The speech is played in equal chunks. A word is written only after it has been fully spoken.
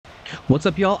What's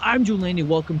up, y'all? I'm Drew Landy.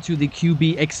 Welcome to the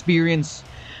QB Experience.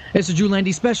 It's a Drew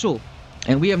Landy special,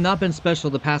 and we have not been special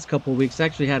the past couple of weeks.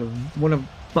 Actually, had one of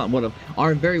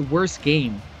our very worst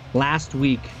game last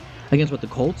week against the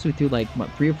Colts. We threw like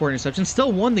 3 or 4 interceptions.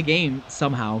 Still won the game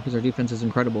somehow because our defense is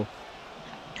incredible.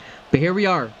 But here we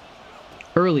are,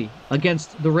 early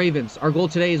against the Ravens. Our goal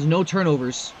today is no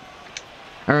turnovers,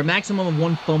 or a maximum of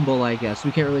 1 fumble, I guess.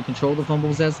 We can't really control the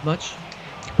fumbles as much.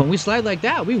 When we slide like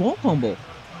that, we won't fumble.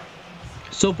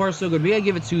 So far, so good. We gotta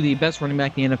give it to the best running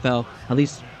back in the NFL, at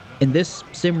least in this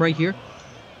sim right here.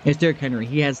 It's Derrick Henry.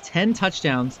 He has 10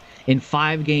 touchdowns in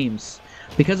 5 games.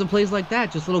 Because of plays like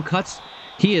that, just little cuts,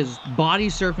 he is body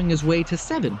surfing his way to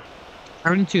 7.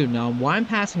 32. Now, why I'm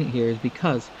passing it here is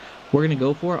because we're gonna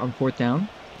go for it on 4th down.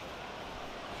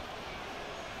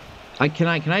 Can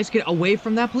I just get away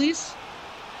from that, please?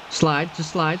 Slide.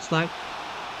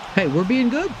 Hey, we're being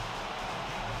good.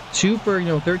 2 for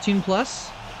 13 plus.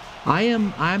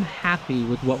 I'm happy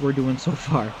with what we're doing so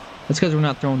far. That's because we're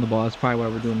not throwing the ball. That's probably why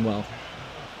we're doing well.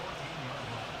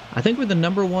 I think we're the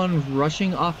 #1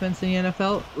 rushing offense in the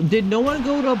NFL. Did no one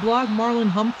go to block Marlon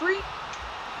Humphrey?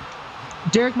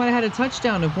 Derek might have had a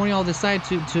touchdown if one of y'all decided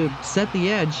to set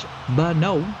the edge, but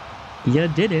no, you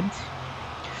didn't.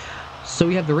 So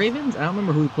we have the Ravens. I don't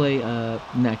remember who we play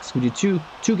next. We do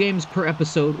two games per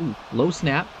episode. Ooh, low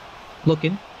snap,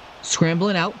 looking,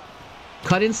 scrambling out,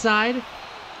 cut inside.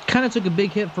 Kind of took a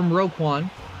big hit from Roquan.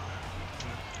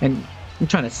 And you're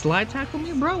trying to slide tackle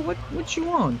me, bro? What you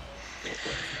on?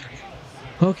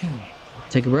 Okay.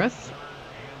 Take a breath.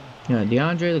 Yeah,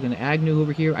 DeAndre looking at Agnew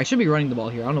over here. I should be running the ball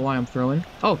here. I don't know why I'm throwing.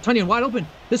 Oh, Tunyon wide open.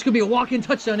 This could be a walk-in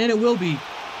touchdown, and it will be.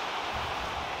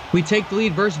 We take the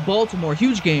lead versus Baltimore.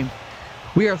 Huge game.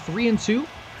 We are 3-2.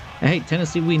 Hey,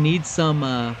 Tennessee, we need some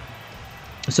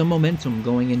momentum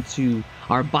going into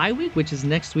our bye week, which is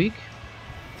next week.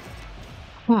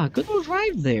 Wow, good little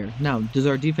drive there. Now, does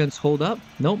our defense hold up?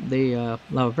 Nope, they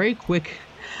allow a very quick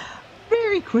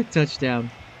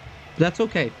touchdown. But that's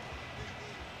okay.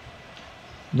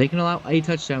 They can allow a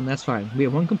touchdown, that's fine. We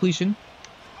have 1 completion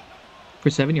for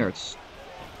 7 yards.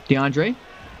 DeAndre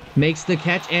makes the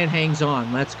catch and hangs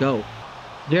on. Let's go.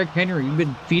 Derrick Henry, you've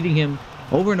been feeding him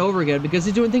over and over again because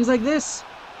he's doing things like this.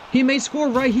 He may score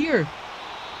right here.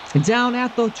 Down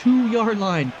at the 2-yard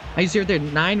line. I see right there,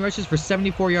 9 rushes for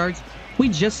 74 yards. We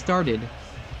just started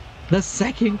the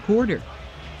 2nd quarter.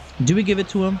 Do we give it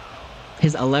to him?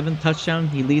 His 11th touchdown.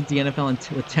 He leads the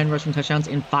NFL with 10 rushing touchdowns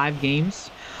in 5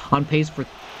 games. On pace for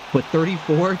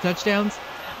 34 touchdowns.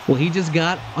 Well, he just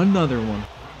got another one.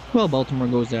 Well, Baltimore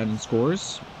goes down and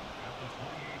scores.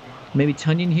 Maybe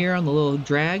Tunyon here on the little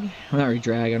drag. Not really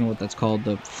drag, I don't know what that's called.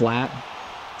 The flat.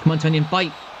 Come on, Tunyon,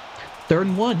 fight. 3rd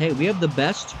and 1. Hey, we have the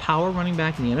best power running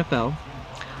back in the NFL.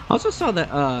 I also saw that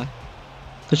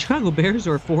the Chicago Bears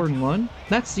are 4-1.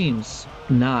 That seems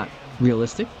not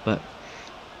realistic, but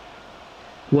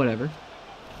whatever.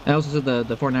 I also said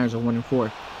the 49ers are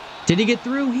 1-4. Did he get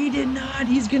through? He did not.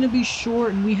 He's going to be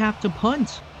short, and we have to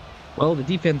punt. Well, the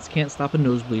defense can't stop a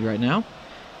nosebleed right now.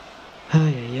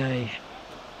 Ay.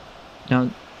 Now,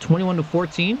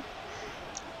 21-14,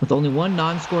 with only 1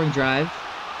 non-scoring drive.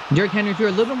 Derrick Henry, if you're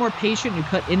a little bit more patient, you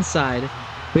cut inside.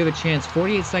 We have a chance.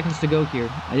 48 seconds to go here.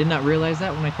 I did not realize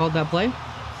that when I called that play.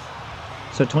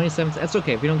 So 27. That's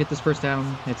okay. If we don't get this first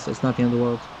down, it's not the end of the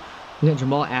world. We got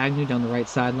Jamal Agnew down the right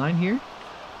sideline here.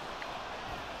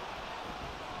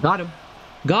 Got him.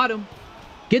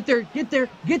 Get there.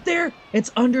 It's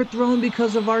underthrown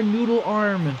because of our noodle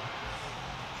arm.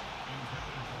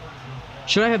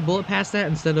 Should I have bullet passed that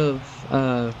instead of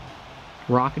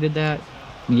rocketed that?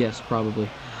 Yes, probably.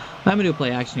 I'm going to do a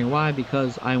play action here. Why?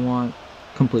 Because I want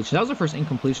completion. That was the first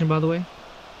incompletion, by the way.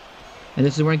 And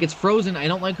this is where it gets frozen. I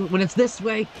don't like it when it's this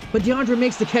way. But DeAndre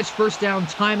makes the catch. 1st down.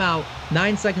 Timeout.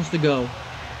 9 seconds to go.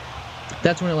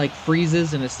 That's when it like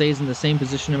freezes and it stays in the same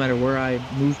position no matter where I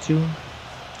move to.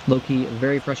 Low-key,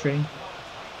 very frustrating.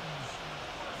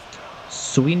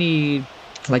 So we need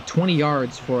like 20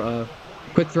 yards for a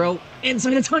quick throw.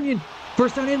 Inside of Tunyon.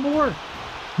 1st down and more.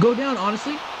 Go down,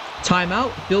 honestly.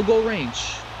 Timeout. Field goal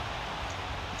range.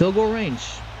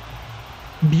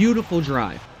 Beautiful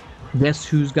drive. Guess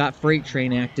who's got Freight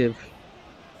Train active?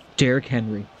 Derrick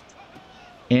Henry.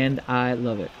 And I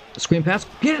love it. Screen pass.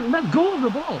 Get it. Let go of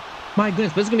the ball. My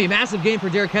goodness, but this is going to be a massive game for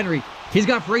Derrick Henry. He's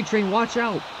got Freight Train. Watch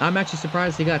out. I'm actually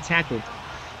surprised he got tackled.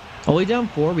 Only down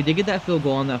 4. We did get that field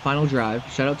goal on that final drive.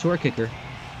 Shout out to our kicker.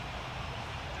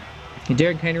 And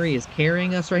Derrick Henry is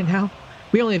carrying us right now.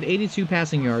 We only have 82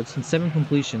 passing yards and 7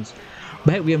 completions.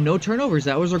 But hey, we have no turnovers.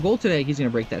 That was our goal today. He's going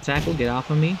to break that tackle. Get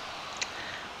off of me.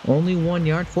 Only 1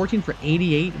 yard. 14 for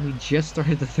 88. And we just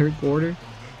started the 3rd quarter.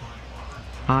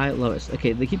 I love it.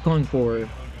 Okay, they keep calling for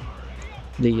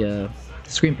the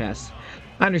screen pass.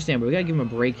 I understand, but we gotta give him a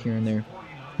break here and there.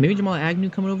 Maybe Jamal Agnew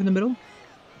coming over in the middle?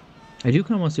 I do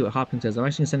kind of want to see what Hopkins does. I'm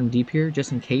actually gonna send him deep here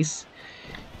just in case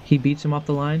he beats him off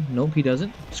the line. Nope, he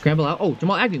doesn't. Scramble out. Oh,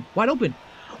 Jamal Agnew, wide open.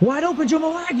 Wide open,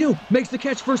 Jamal Agnew makes the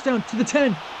catch. First down to the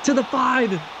 10, to the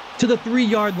 5, to the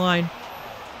 3-yard line.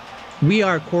 We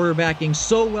are quarterbacking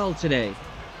so well today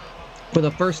for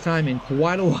the first time in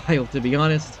quite a while, to be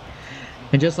honest.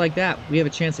 And just like that, we have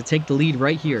a chance to take the lead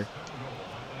right here.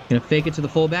 Gonna fake it to the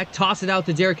fullback, toss it out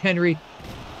to Derrick Henry,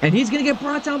 and he's gonna get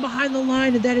brought down behind the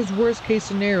line, and that is worst case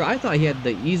scenario. I thought he had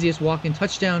the easiest walk-in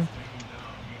touchdown.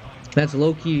 That's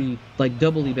low-key, like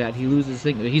doubly bad. He loses his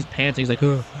thing. He's panting. He's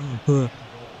like,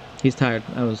 He's tired.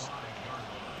 That was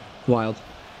wild.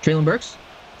 Traylon Burks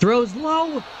throws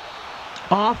low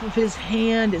off of his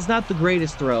hand. It's not the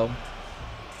greatest throw.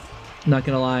 Not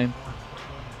gonna lie.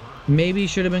 Maybe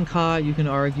should have been caught. You can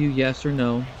argue yes or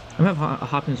no. I'm gonna have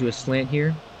Hopkins do a slant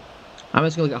here. I'm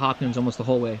just gonna look at Hopkins almost the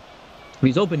whole way.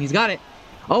 He's open. He's got it.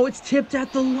 Oh, it's tipped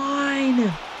at the line.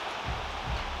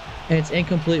 And it's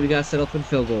incomplete. We gotta settle for the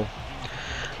field goal.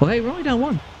 Well, hey, we're only down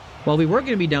 1. Well, we were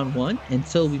gonna be down 1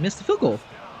 until we missed the field goal.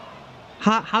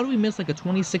 How do we miss like a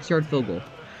 26-yard field goal?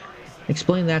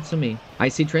 Explain that to me. I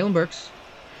see Traylon Burks.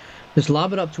 Just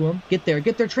lob it up to him. Get there,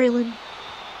 Traylon.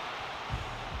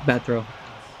 Bad throw.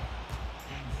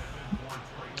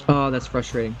 Oh, that's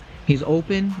frustrating. He's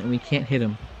open and we can't hit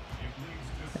him.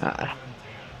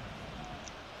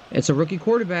 It's a rookie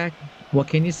quarterback. What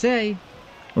can you say?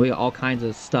 We got all kinds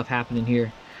of stuff happening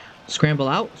here. Scramble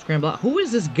out, scramble out. Who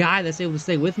is this guy that's able to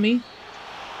stay with me?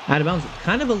 Out of bounds.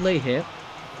 Kind of a late hit.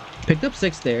 Picked up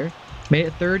 6 there. Made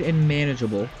it 3rd and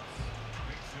manageable.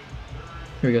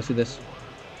 Here we go. See this.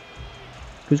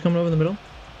 Who's coming over in the middle?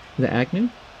 Is it Agnew?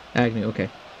 Agnew, okay.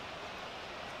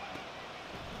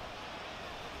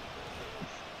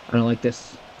 I don't like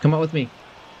this. Come out with me.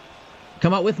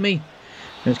 Come out with me.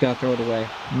 I just gotta throw it away.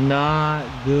 Not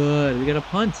good. We got a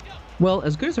punt. Well,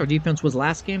 as good as our defense was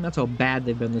last game, that's how bad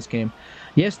they've been this game.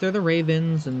 Yes, they're the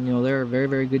Ravens, and you know they're a very,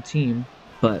 very good team.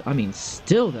 But I mean,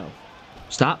 still though.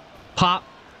 Stop. Pop.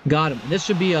 Got him. This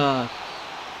should be a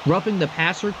roughing the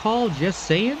passer call. Just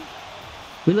saying.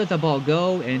 We let that ball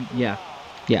go, and yeah,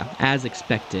 as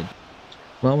expected.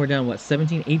 Well, we're down what,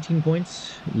 17, 18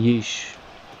 points. Yeesh.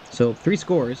 So 3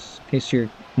 scores, in case you're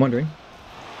wondering.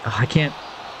 Oh, I can't.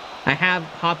 I have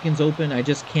Hopkins open. I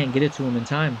just can't get it to him in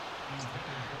time.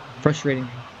 Frustrating.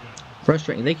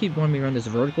 Frustrating. They keep wanting me to run this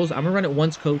verticals. I'm going to run it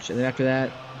once, coach, and then after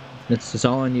that, it's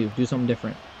all on you. Do something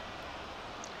different.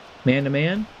 Man to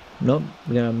man. Nope.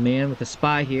 We got a man with a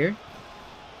spy here.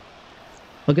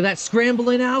 Look at that.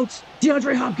 Scrambling out.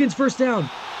 DeAndre Hopkins, first down.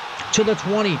 To the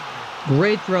 20.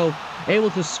 Great throw. Able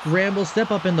to scramble,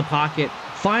 step up in the pocket,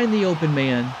 find the open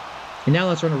man. And now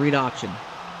let's run a read option.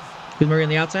 Who's Murray on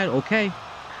the outside? Okay.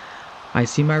 I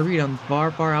see my read on far,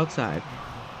 far outside.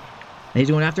 And he's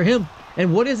going after him.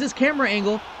 And what is this camera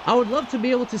angle? I would love to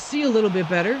be able to see a little bit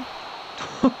better.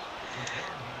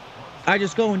 I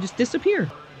just go and just disappear.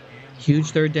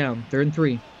 Huge 3rd down. 3rd and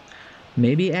 3.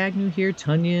 Maybe Agnew here.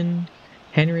 Tunyon.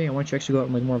 Henry. I want you to actually go out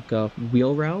in like more of a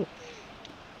wheel route.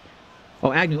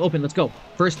 Oh, Agnew open. Let's go.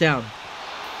 First down.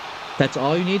 That's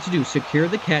all you need to do. Secure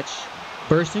the catch.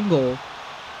 1st and goal.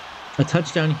 A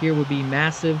touchdown here would be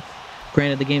massive.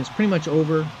 Granted, the game's pretty much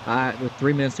over. With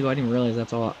 3 minutes to go, I didn't realize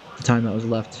that's all the time that was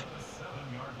left.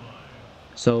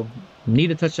 So, need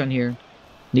a touchdown here.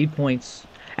 Need points.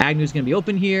 Agnew's going to be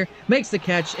open here. Makes the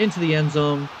catch into the end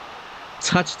zone.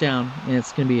 Touchdown. And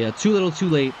it's going to be too little, too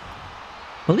late.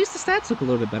 At least the stats look a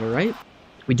little bit better, right?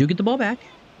 We do get the ball back.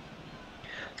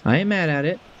 I ain't mad at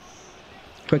it.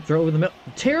 Quick throw over the middle.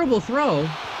 Terrible throw.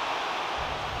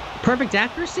 Perfect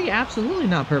accuracy? Absolutely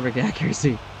not perfect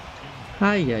accuracy.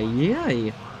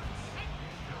 Ay.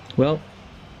 Well,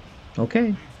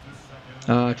 okay.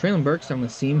 Traylon Burks, I'm going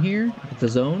to see him here at the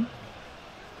zone.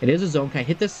 It is a zone. Can I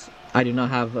hit this? I do not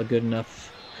have a good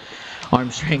enough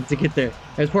arm strength to get there.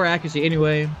 There's poor accuracy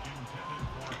anyway.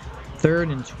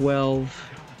 3rd and 12.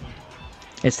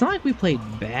 It's not like we played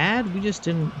bad. We just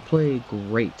didn't play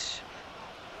great.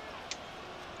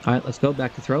 All right, let's go.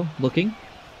 Back to throw. Looking.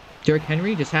 Derrick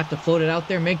Henry, just have to float it out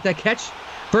there. Make that catch.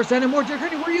 First down and more. Derrick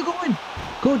Henry, where are you going?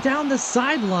 Go down the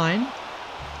sideline.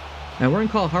 And we're going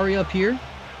to call hurry up here.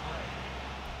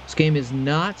 This game is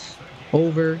not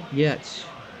over yet.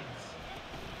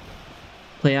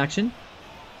 Play action.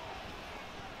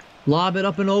 Lob it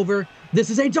up and over.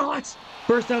 This is a dot.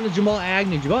 First down to Jamal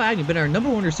Agnew. Jamal Agnew been our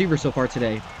 #1 receiver so far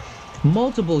today.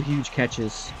 Multiple huge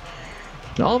catches.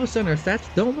 And all of a sudden our stats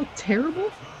don't look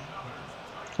terrible.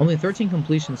 Only 13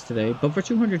 completions today, but for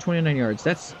 229 yards.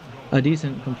 That's a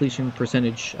decent completion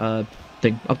percentage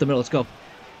thing. Up the middle, let's go.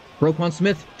 Roquan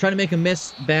Smith trying to make a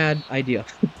miss. Bad idea.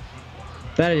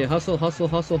 Bad idea. Hustle, hustle,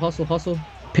 hustle, hustle, hustle.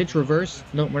 Pitch reverse.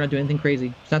 No, we're not doing anything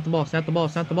crazy. Snap the ball, snap the ball,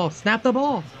 snap the ball, snap the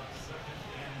ball.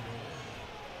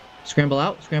 Scramble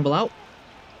out, scramble out.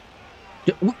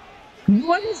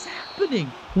 What is happening?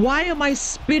 Why am I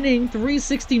spinning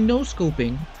 360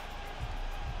 no-scoping?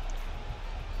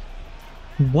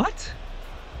 What?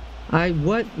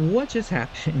 What just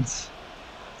happened?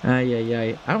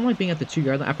 I don't like being at the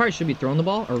 2-yard line. I probably should be throwing the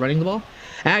ball or running the ball.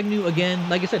 Agnew again,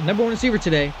 like I said, #1 receiver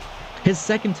today. His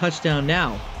second touchdown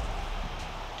now.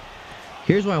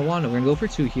 Here's what I want. We're gonna go for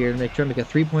 2 here to try to make a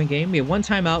 3-point game. We have 1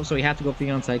 timeout, so we have to go for the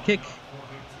onside kick.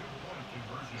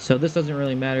 So this doesn't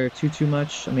really matter too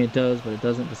much. I mean, it does, but it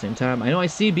doesn't at the same time. I know I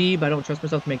see B, but I don't trust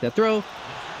myself to make that throw.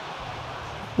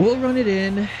 We'll run it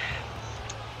in.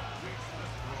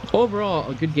 Overall,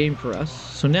 a good game for us.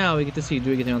 So now we get to see,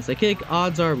 do we get the onside kick?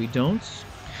 Odds are we don't.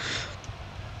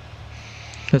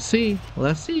 Let's see.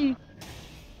 Let's see.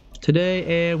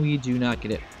 Today, and we do not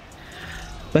get it.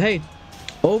 But hey,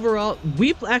 overall,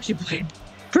 we actually played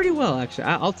pretty well, actually.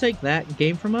 I'll take that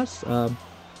game from us.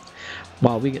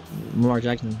 Wow, we get Lamar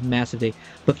Jackson, massive day.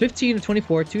 But 15 of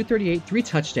 24, 238, 3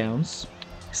 touchdowns,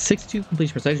 62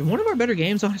 completion percentage. One of our better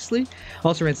games, honestly.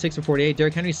 Also ran 6 of 48.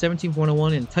 Derrick Henry, 17 for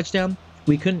 101 and touchdown.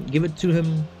 We couldn't give it to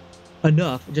him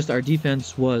enough. Just our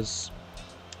defense was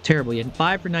terrible. He had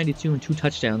 5 for 92 and 2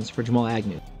 touchdowns for Jamal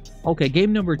Agnew. Okay,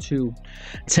 game number 2,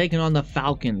 taking on the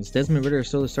Falcons. Desmond Ridder is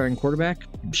still the starting quarterback.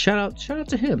 Shout out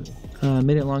to him.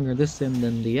 Made it longer this sim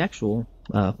than the actual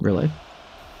real life.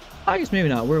 I guess maybe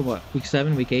not. We're what, week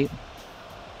 7, week 8?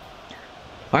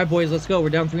 All right, boys, let's go. We're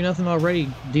down 3-0 already.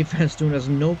 Defense doing us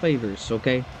no favors,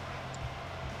 okay?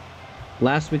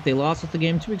 Last week they lost us the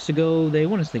game. 2 weeks ago they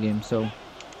won us the game. So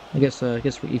I guess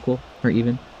we're equal or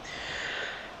even.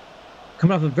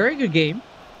 Coming off a very good game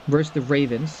versus the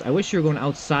Ravens. I wish you were going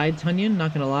outside, Tunyon.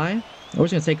 Not gonna lie. I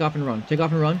was gonna take off and run. Take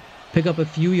off and run. Pick up a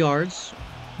few yards.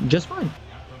 Just fine.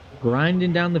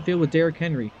 Grinding down the field with Derrick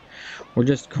Henry. We're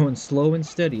just going slow and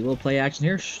steady. A little play action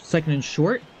here. Second and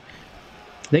short.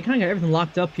 They kind of got everything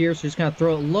locked up here, so just kind of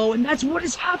throw it low, and that's what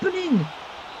is happening!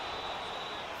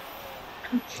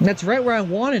 That's right where I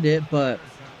wanted it, but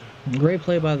great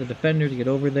play by the defender to get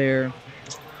over there.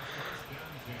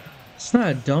 It's not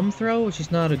a dumb throw, it's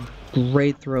just not a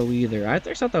great throw either. I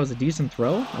thought that was a decent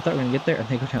throw. I thought we were going to get there, and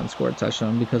they go down and score a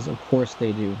touchdown, because of course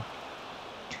they do.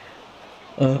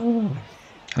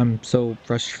 I'm so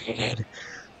frustrated.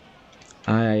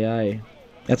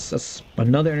 That's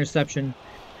another interception.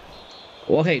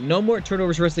 Well, hey, no more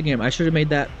turnovers for the rest of the game. I should have made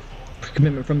that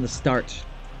commitment from the start.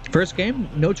 First game,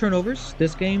 no turnovers.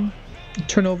 This game,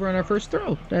 turnover on our first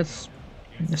throw. That's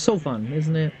so fun,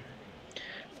 isn't it?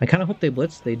 I kind of hope they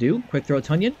blitz. They do. Quick throw,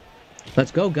 Tunyon.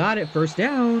 Let's go. Got it. First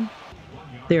down.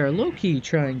 They are low-key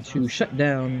trying to shut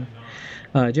down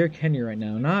Derrick Henry right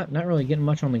now. Not really getting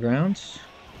much on the ground.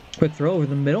 Quick throw over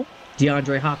the middle.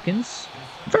 DeAndre Hopkins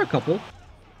for a couple.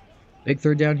 Big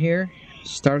third down here.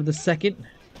 Start of the second.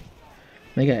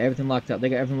 They got everything locked up. They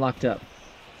got everything locked up.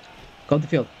 Go up the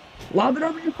field. Lob it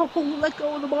over your couple. Let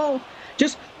go of the ball.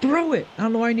 Just throw it. I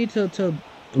don't know why I need to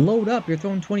load up. You're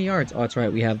throwing 20 yards. Oh, that's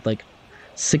right. We have like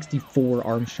 64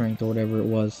 arm strength or whatever it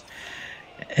was.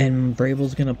 And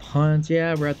Vrabel's going to punt.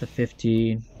 Yeah, we're at the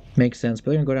 50. Makes sense.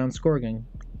 But they're going to go down and score again.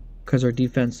 Because our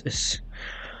defense is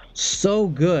so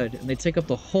good. And they take up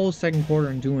the whole second quarter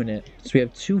in doing it. So we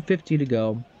have 2:50 to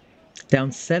go.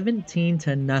 Down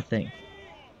 17-0.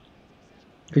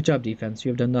 Good job, defense.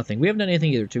 You have done nothing. We haven't done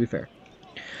anything either, to be fair.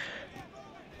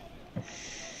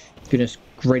 Goodness,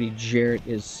 Grady Jarrett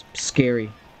is scary.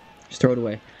 Just throw it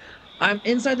away. I'm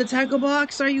inside the tackle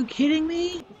box. Are you kidding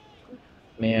me?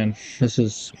 Man, this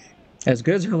is as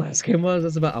good as our last game was.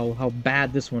 That's about how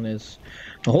bad this one is.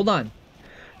 Now, hold on.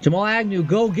 Jamal Agnew,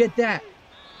 go get that.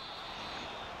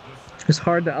 It's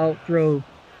hard to out-throw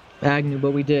Agnew,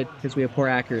 but we did because we have poor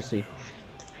accuracy.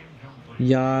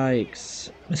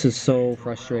 Yikes. This is so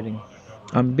frustrating.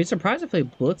 I'm be surprised if they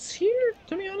blitz here,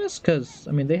 to be honest, because,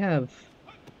 I mean, they have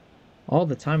all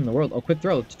the time in the world. Oh, quick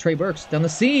throw to Trey Burks down the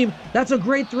seam. That's a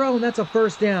great throw, and that's a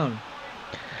first down.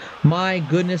 My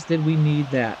goodness, did we need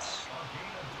that.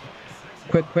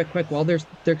 Quick. While they're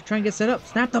trying to get set up.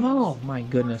 Snap the ball. My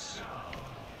goodness.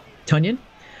 Tunyon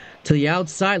to the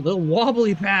outside. Little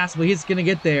wobbly pass, but he's going to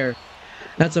get there.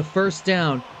 That's a first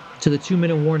down to the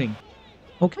 2-minute warning.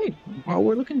 Okay, well,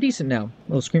 we're looking decent now. A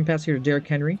little screen pass here to Derrick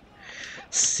Henry.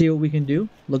 See what we can do.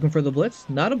 Looking for the blitz.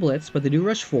 Not a blitz, but they do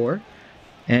rush 4.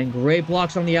 And great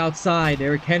blocks on the outside.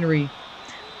 Derrick Henry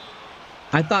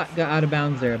I thought got out of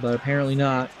bounds there, but apparently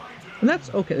not. And that's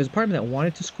okay. There's a part of me that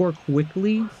wanted to score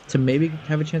quickly to maybe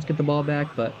have a chance to get the ball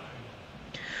back, but...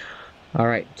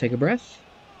 Alright, take a breath.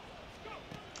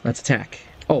 Let's attack.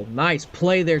 Oh, nice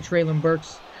play there, Traylon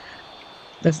Burks.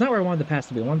 That's not where I wanted the pass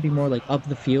to be. I want to be more like up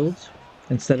the field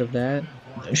instead of that.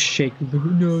 Shake.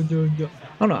 No. I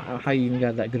don't know how you even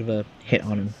got that good of a hit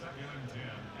on him.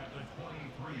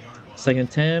 2nd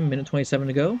and 10, minute 27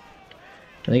 to go.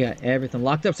 And they got everything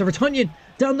locked up. So for Tunyon,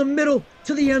 down the middle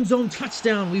to the end zone,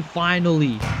 touchdown. We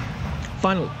finally.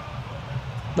 That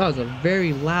was a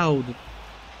very loud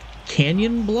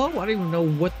canyon blow. I don't even know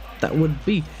what that would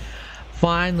be.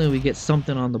 Finally, we get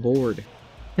something on the board.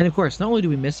 And of course, not only do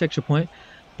we miss the extra point,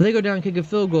 but they go down and kick a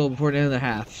field goal before the end of the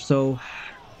half. So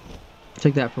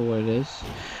take that for what it is.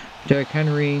 Derrick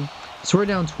Henry. So we're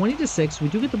down 20-6. We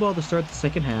do get the ball to start the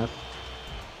second half.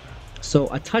 So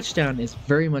a touchdown is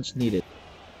very much needed.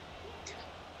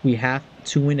 We have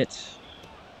to win it.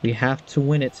 We have to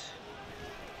win it.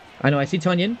 I know, I see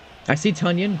Tunyon.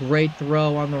 Great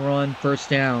throw on the run. First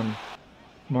down.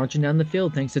 Marching down the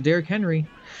field thanks to Derrick Henry.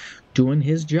 Doing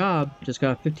his job. Just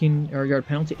got a 15-yard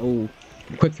penalty. Oh,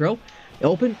 quick throw.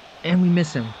 Open, and we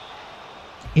miss him.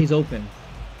 He's open.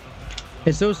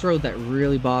 It's those throws that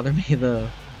really bother me. The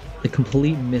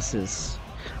complete misses.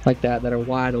 Like that are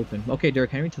wide open. Okay, Derrick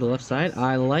Henry to the left side.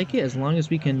 I like it as long as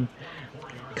we can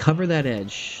cover that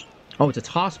edge. Oh, it's a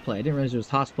toss play. I didn't realize it was a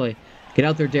toss play. Get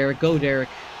out there, Derrick. Go, Derrick.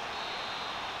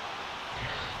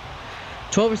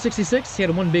 12 or 66. He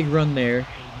had one big run there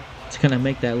to kind of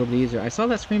make that a little bit easier. I saw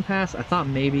that screen pass. I thought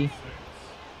maybe.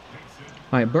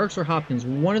 All right, Burks or Hopkins.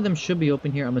 One of them should be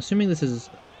open here. I'm assuming this is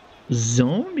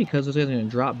zone because those guys are going to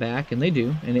drop back, and they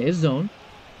do. And it is zone.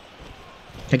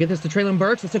 I get this to Traylon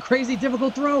Burks. It's a crazy,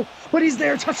 difficult throw, but he's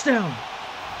there. Touchdown.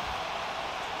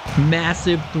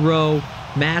 Massive throw,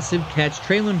 massive catch.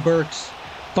 Traylon Burks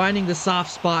finding the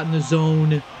soft spot in the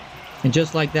zone. And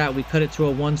just like that, we cut it to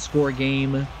a one-score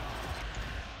game.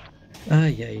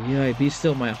 Be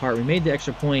still my heart. We made the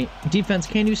extra point. Defense,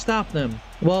 can you stop them?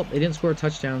 Well, they didn't score a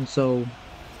touchdown, so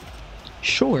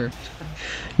sure.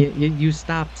 You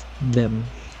stopped them,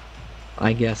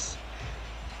 I guess.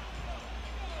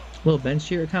 Little bench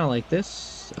here, kind of like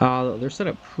this. They're set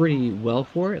up pretty well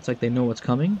for it. It's like they know what's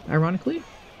coming, ironically.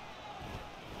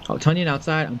 Oh, Tunyon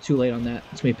outside. I'm too late on that.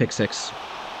 It's me pick 6.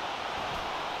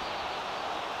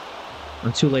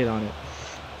 I'm too late on it.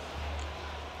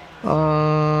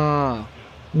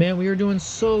 Man, we were doing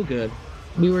so good.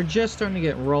 We were just starting to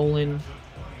get rolling.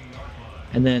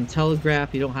 And then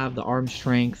Telegraph, you don't have the arm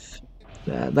strength.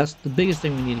 That's the biggest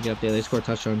thing we need to get up there. They score a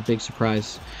touchdown. Big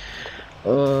surprise.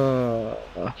 I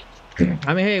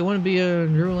mean, hey, it wouldn't be a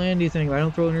Drew Landy thing if I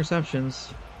don't throw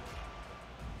interceptions.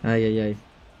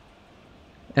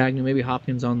 Agnew, maybe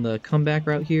Hopkins on the comeback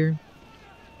route here.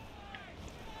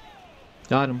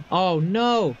 Got him. Oh,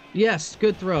 no! Yes,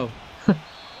 good throw.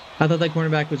 I thought that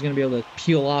cornerback was going to be able to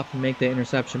peel off and make the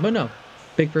interception, but no.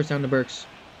 Big first down to Burks.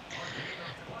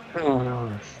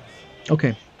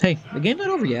 Okay. Hey, the game's not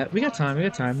over yet. We got time.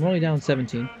 We're only down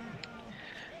 17.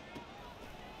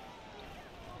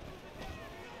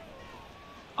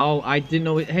 Oh, I didn't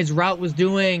know what his route was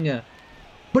doing.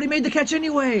 But he made the catch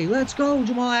anyway. Let's go,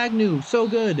 Jamal Agnew. So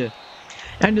good.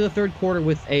 End of the third quarter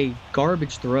with a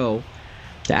garbage throw.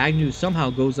 The Agnew somehow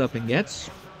goes up and gets.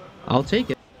 I'll take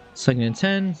it. 2nd and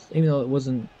 10. Even though it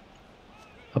wasn't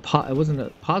a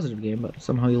positive game, but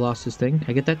somehow he lost his thing.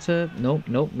 I get that to... Nope.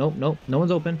 No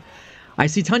one's open. I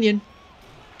see Tunyon.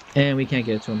 And we can't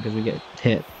get it to him because we get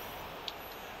hit.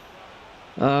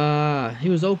 He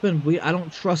was open. I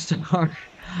don't trust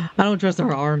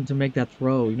our arm to make that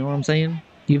throw. You know what I'm saying?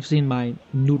 You've seen my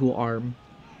noodle arm.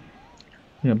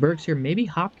 You know, Burks here. Maybe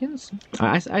Hopkins?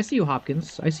 I see you,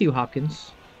 Hopkins.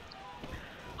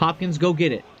 Hopkins, go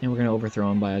get it. And we're going to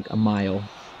overthrow him by a mile.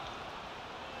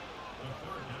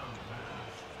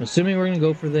 Assuming we're going to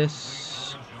go for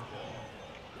this.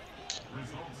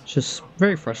 It's just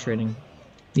very frustrating.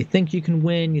 You think you can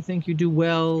win. You think you do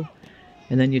well.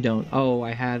 And then you don't. Oh,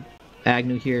 I had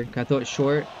Agnew here. I throw it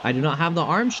short. I do not have the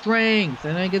arm strength.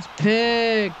 And it gets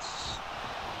picked.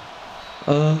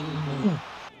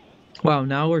 Wow,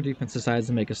 now our defense decides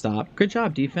to make a stop. Good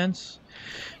job, defense.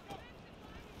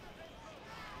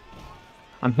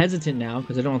 I'm hesitant now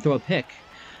because I don't want to throw a pick.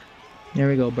 There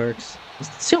we go, Burks.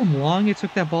 See how long it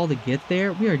took that ball to get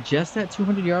there? We are just at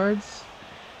 200 yards.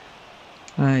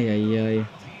 At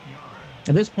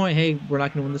this point, hey, we're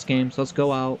not going to win this game, so let's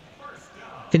go out.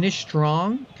 Finish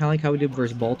strong, kind of like how we did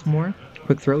versus Baltimore.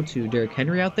 Quick throw to Derrick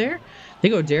Henry out there. They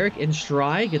go Derrick in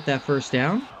stride, get that first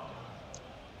down.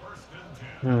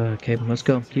 Okay, let's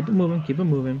go. Keep it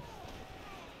moving.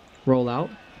 Roll out.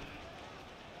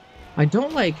 I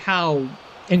don't like how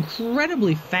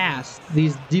incredibly fast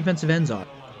these defensive ends are.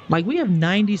 Like, we have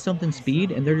 90-something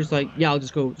speed, and they're just like, yeah, I'll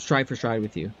just go stride for stride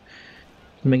with you.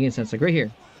 Doesn't make any sense. Like, right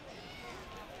here.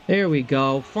 There we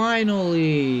go.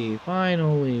 Finally.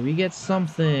 Finally. We get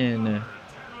something. And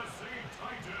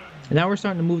now we're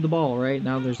starting to move the ball, right?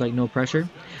 Now there's, like, no pressure.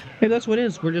 Maybe that's what it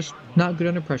is. We're just not good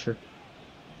under pressure.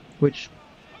 Which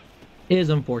is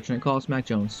unfortunate. Call us Mac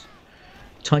Jones.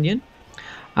 Tunyon.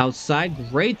 Outside.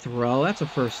 Great throw. That's a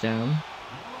first down.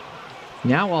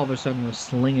 Now all of a sudden we're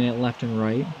slinging it left and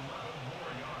right.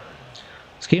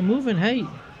 Let's keep moving. Hey,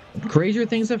 crazier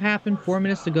things have happened. 4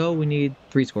 minutes to go. We need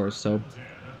 3 scores. So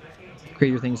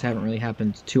crazier things haven't really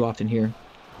happened too often here.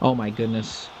 Oh my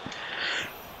goodness.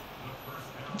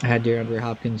 I had DeAndre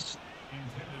Hopkins.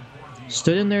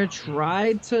 Stood in there,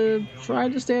 tried to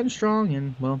stand strong,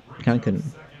 and well, kind of couldn't.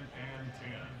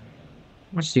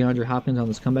 Watch DeAndre Hopkins on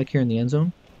this comeback here in the end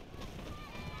zone.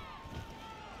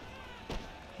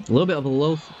 A little bit of a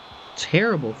low,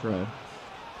 terrible throw.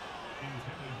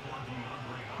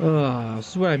 This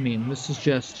is what I mean. This is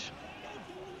just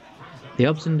the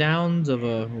ups and downs of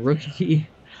a rookie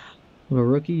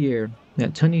year. Yeah,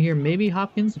 Tunyon here, maybe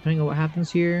Hopkins, depending on what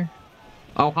happens here.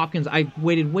 Oh, Hopkins, I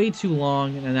waited way too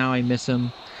long, and now I miss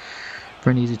him for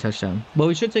an easy touchdown. Well,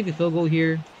 we should take a field goal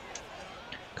here.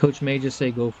 Coach may just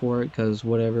say go for it, because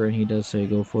whatever, and he does say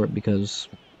go for it, because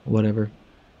whatever.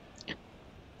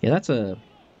 Yeah, that's a...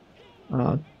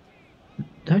 how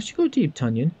should you go deep,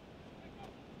 Tunyon?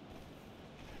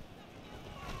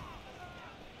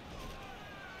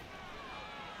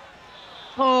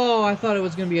 Oh, I thought it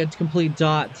was going to be a complete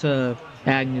dot to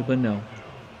Agnew, but no.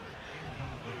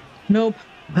 Nope,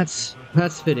 that's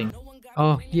fitting.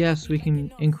 Oh, yes, we can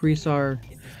increase our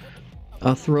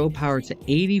throw power to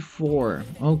 84.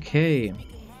 Okay.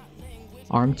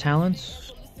 Arm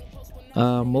talents.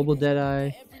 Mobile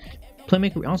Deadeye.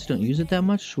 Playmaker, we honestly don't use it that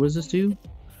much. What does this do?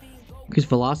 Increase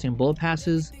velocity and bullet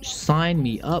passes. Sign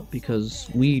me up, because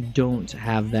we don't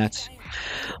have that.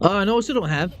 No, we still don't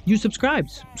have. You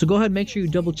subscribed. So go ahead and make sure you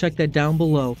double check that down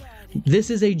below. This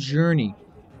is a journey.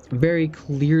 Very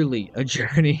clearly a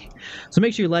journey. So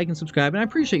make sure you like and subscribe, and I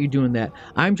appreciate you doing that.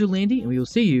 I'm Landy, and we will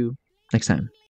see you next time.